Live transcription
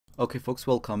Okay folks,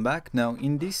 welcome back. Now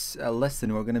in this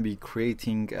lesson we're going to be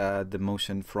creating the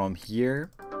motion from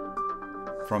here.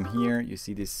 From here you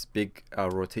see this big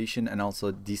rotation and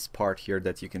also this part here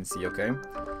that you can see, okay?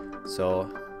 So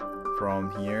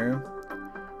from here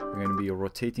we're going to be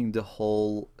rotating the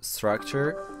whole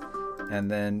structure, and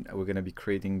then we're going to be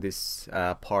creating this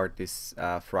part, this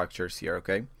fractures here,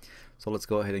 okay? So let's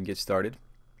go ahead and get started.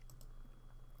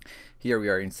 Here we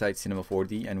are inside Cinema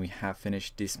 4D and we have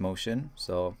finished this motion,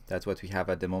 so that's what we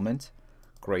have at the moment.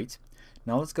 Great.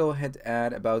 Now let's go ahead and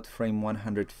add about frame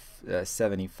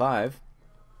 175.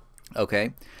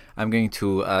 Okay, I'm going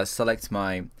to select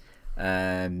my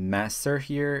master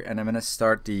here, and I'm going to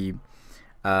start the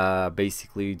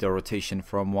basically the rotation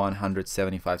from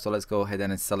 175. So let's go ahead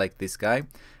and select this guy,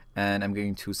 and I'm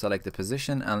going to select the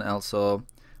position, and also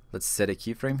let's set a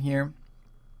keyframe here.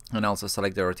 And also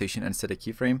select the rotation and set a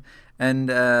keyframe, and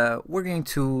we're going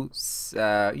to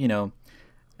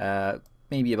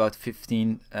maybe about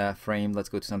 15 frame. Let's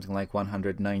go to something like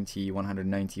 190,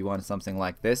 191, something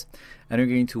like this, and we're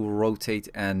going to rotate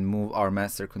and move our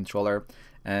master controller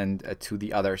and to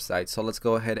the other side. So let's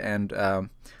go ahead and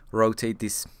rotate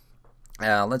this.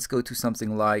 Let's go to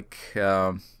something like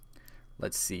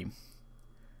let's see,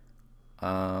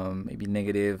 maybe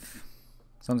negative,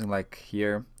 something like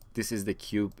here. This is the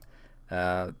cube,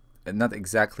 not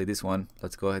exactly this one.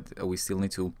 Let's go ahead, we still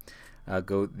need to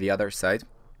go the other side,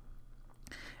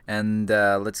 and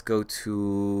let's go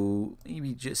to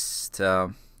maybe just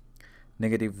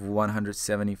negative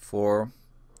 174,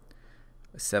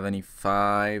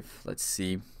 75, let's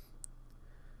see,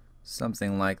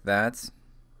 something like that.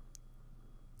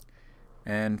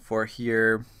 And for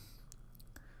here,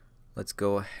 let's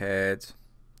go ahead,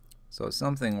 so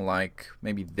something like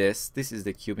maybe this is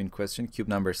the cube in question, cube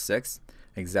number 6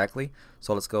 exactly.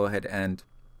 So let's go ahead and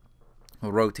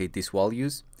rotate these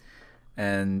values,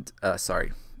 and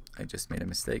sorry, I just made a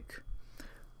mistake.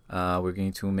 We're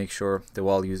going to make sure the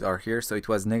values are here. So it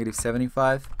was negative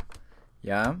 75,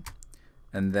 yeah,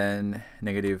 and then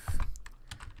negative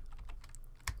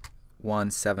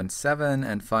 177,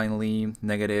 and finally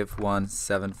negative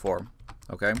 174.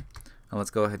 okay, and let's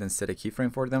go ahead and set a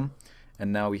keyframe for them.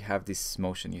 And now we have this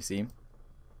motion, you see.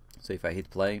 So if I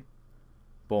hit play,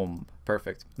 boom,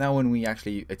 perfect. Now when we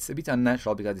actually, it's a bit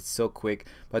unnatural because it's so quick,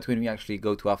 but when we actually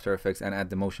go to After Effects and add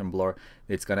the motion blur,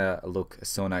 it's gonna look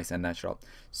so nice and natural.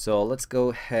 So let's go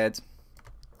ahead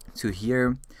to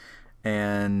here,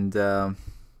 and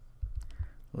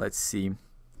let's see,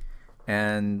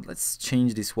 and let's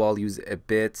change these values a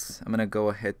bit. I'm gonna go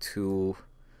ahead to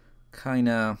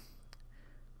kinda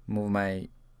move my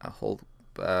whole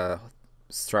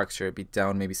structure a bit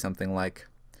down, maybe something like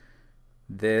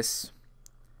this,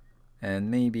 and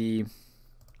maybe,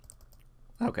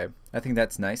 okay, I think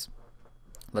that's nice.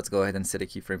 Let's go ahead and set a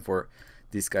keyframe for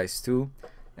these guys too,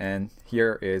 and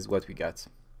here is what we got.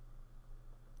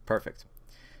 Perfect.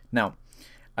 Now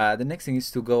the next thing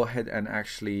is to go ahead and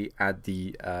actually add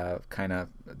the kind of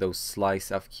those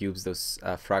slice of cubes, those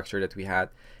fracture that we had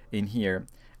in here.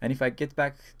 And if I get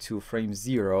back to frame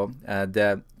 0,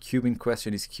 the cube in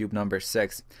question is cube number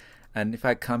 6. And if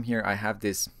I come here, I have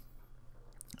this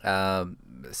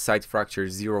side fracture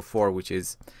 04, which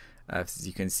is, as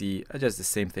you can see, just the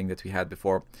same thing that we had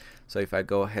before. So if I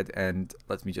go ahead and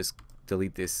let me just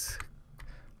delete this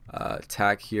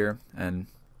tag here and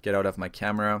get out of my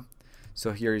camera.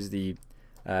 So here is the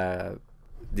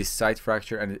this side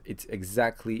fracture, and it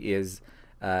exactly is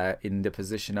in the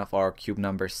position of our cube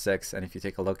number 6, and if you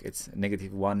take a look, it's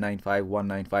negative 195,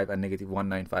 195, and negative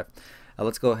 195.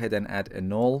 Let's go ahead and add a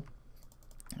null,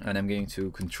 and I'm going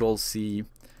to Control C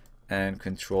and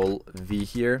Control V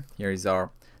here. Here is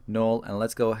our null, and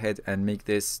let's go ahead and make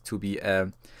this to be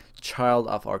a child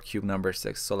of our cube number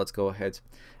 6. So let's go ahead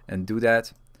and do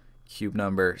that, cube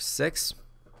number 6.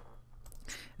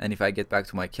 And if I get back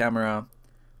to my camera,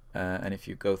 and if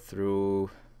you go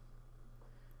through,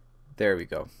 there we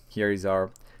go. Here is our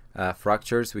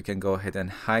fractures. We can go ahead and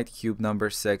hide cube number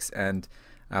 6 and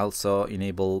also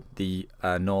enable the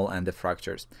null and the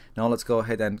fractures. Now let's go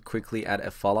ahead and quickly add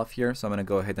a fall off here. So I'm going to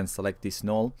go ahead and select this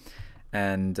null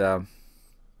and go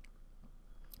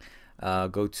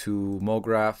to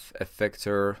MoGraph,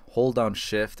 Effector, hold down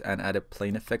Shift and add a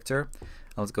plane effector.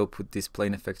 Let's go put this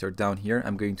plane effector down here.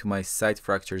 I'm going to my side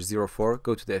fracture 04,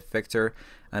 go to the effector,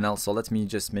 and also let me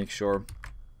just make sure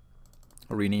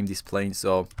rename this plane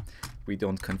so we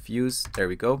don't confuse. There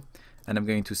we go. And I'm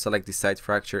going to select the side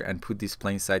fracture and put this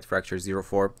plane side fracture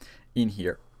 04 in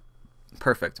here.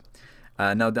 Perfect.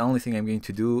 Now the only thing I'm going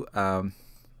to do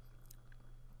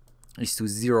is to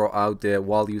zero out the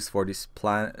values for this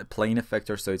plane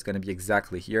effector, so it's going to be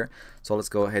exactly here. So let's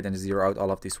go ahead and zero out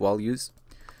all of these values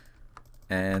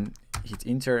and hit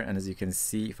enter. And as you can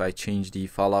see, if I change the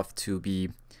fall off to be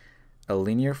a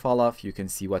linear fall off, you can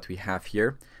see what we have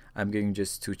here. I'm going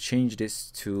just to change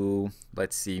this to,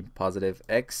 let's see, positive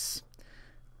X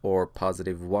or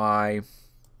positive Y.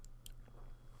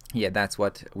 Yeah, that's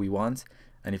what we want.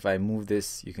 And if I move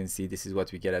this, you can see this is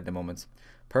what we get at the moment.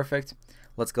 Perfect.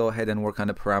 Let's go ahead and work on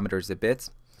the parameters a bit.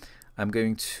 I'm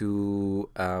going to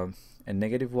a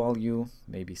negative value,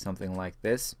 maybe something like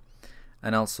this.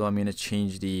 And also I'm going to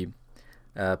change the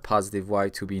positive Y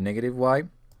to be negative Y.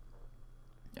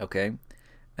 Okay.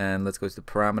 And let's go to the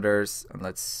parameters and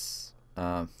let's,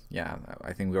 yeah,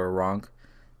 I think we were wrong.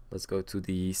 Let's go to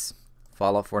these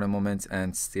fall off for the moment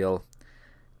and still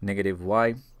negative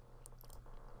Y.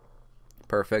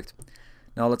 Perfect.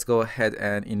 Now let's go ahead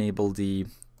and enable the,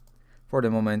 for the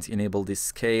moment, enable this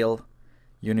scale,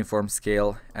 uniform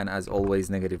scale, and as always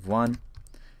 -1.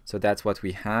 So that's what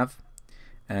we have.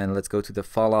 And let's go to the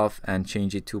fall off and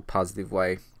change it to positive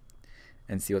Y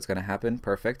and see what's going to happen.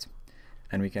 Perfect.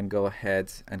 And we can go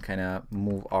ahead and kind of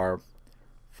move our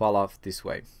fall off this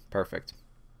way. Perfect.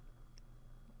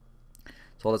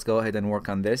 So let's go ahead and work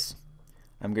on this.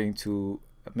 I'm going to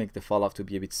make the fall off to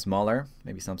be a bit smaller,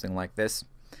 maybe something like this,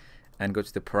 and go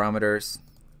to the parameters,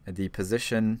 the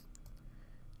position,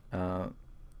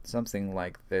 something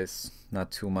like this,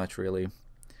 not too much really.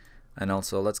 And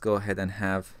also let's go ahead and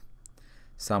have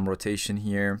some rotation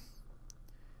here,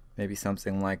 maybe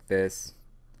something like this.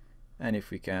 And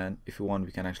if we want,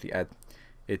 we can actually add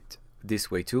it this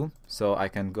way too. So I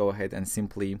can go ahead and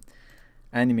simply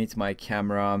animate my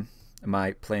camera,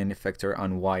 my plane effector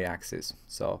on Y-axis.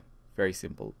 So very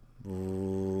simple.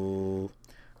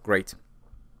 Great.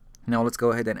 Now let's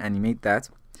go ahead and animate that.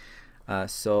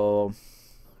 So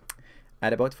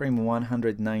at about frame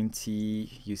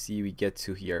 190, you see we get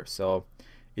to here. So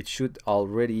it should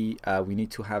already, we need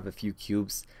to have a few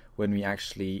cubes when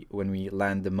we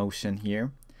land the motion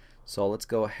here. So let's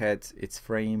go ahead, it's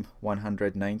frame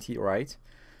 190, right?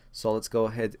 So let's go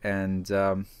ahead and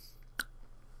I'm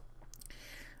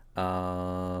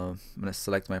gonna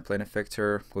select my plane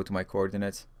effector, go to my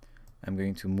coordinates. I'm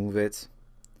going to move it.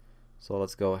 So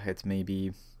let's go ahead,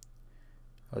 maybe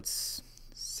let's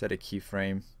set a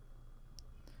keyframe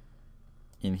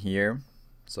in here.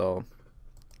 So,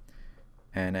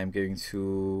 and I'm going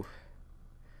to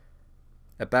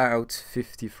about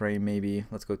 50 frame, maybe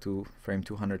let's go to frame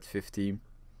 250,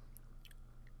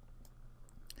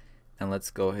 and let's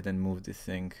go ahead and move the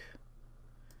thing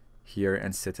here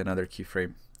and set another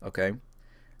keyframe. Okay,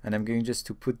 and I'm going just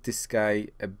to put this guy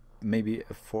maybe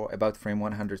for about frame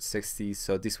 160,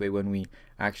 so this way when we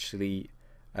actually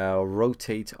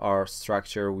rotate our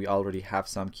structure, we already have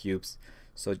some cubes.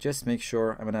 So just make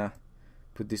sure, I'm gonna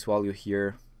put this value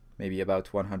here, maybe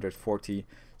about 140,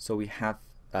 so we have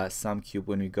some cube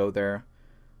when we go there.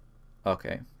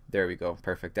 Okay, there we go,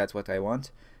 perfect, that's what I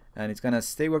want. And it's gonna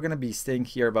stay, we're gonna be staying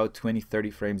here about 20-30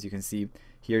 frames. You can see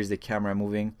here's the camera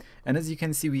moving, and as you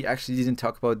can see, we actually didn't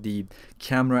talk about the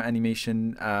camera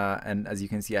animation, and as you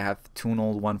can see, I have two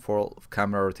null, one for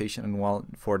camera rotation and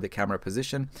one for the camera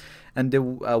position. And the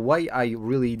why I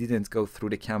really didn't go through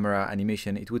the camera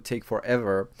animation, it would take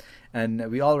forever, and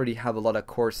we already have a lot of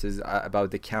courses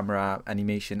about the camera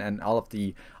animation and all of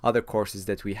the other courses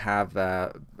that we have,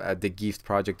 the GIFT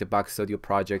project, the Box Studio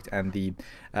project, and the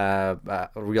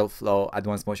RealFlow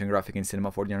Advanced Motion Graphic in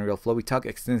Cinema 4D and RealFlow. We talk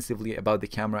extensively about the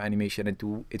camera animation,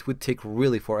 and it would take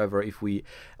really forever if we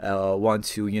want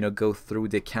to, you know, go through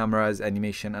the camera's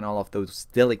animation and all of those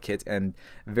delicate and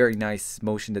very nice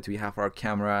motion that we have for our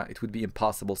camera. It would be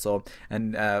impossible. So,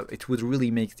 and it would really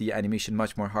make the animation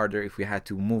much more harder if we had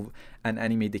to move and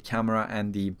animate the camera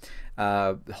and the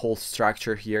whole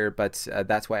structure here. But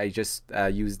that's why I just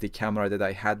used the camera that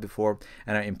I had before,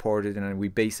 and I imported, and we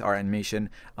base our animation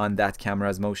on that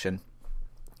camera's motion.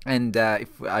 And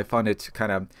if I found it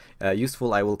kind of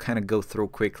useful, I will kind of go through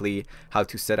quickly how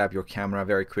to set up your camera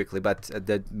very quickly, but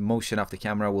the motion of the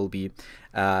camera will be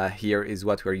here is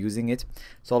what we're using it.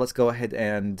 So let's go ahead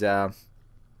and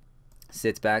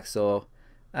sit back. So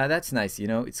that's nice, you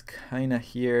know, it's kind of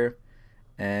here,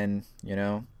 and you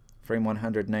know, frame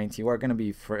 190, we're gonna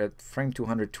be at frame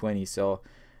 220. So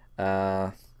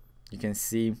you can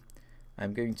see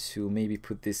I'm going to maybe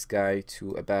put this guy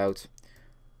to about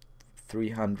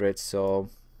 300. So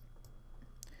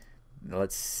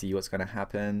let's see what's gonna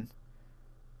happen.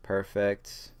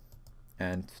 Perfect.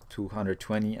 And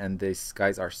 220, and these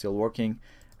guys are still working,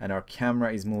 and our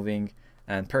camera is moving,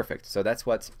 and perfect. So that's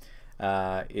what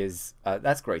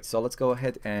that's great. So let's go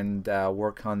ahead and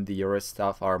work on the rest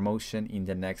of our motion in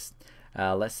the next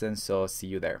lesson. So see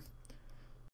you there.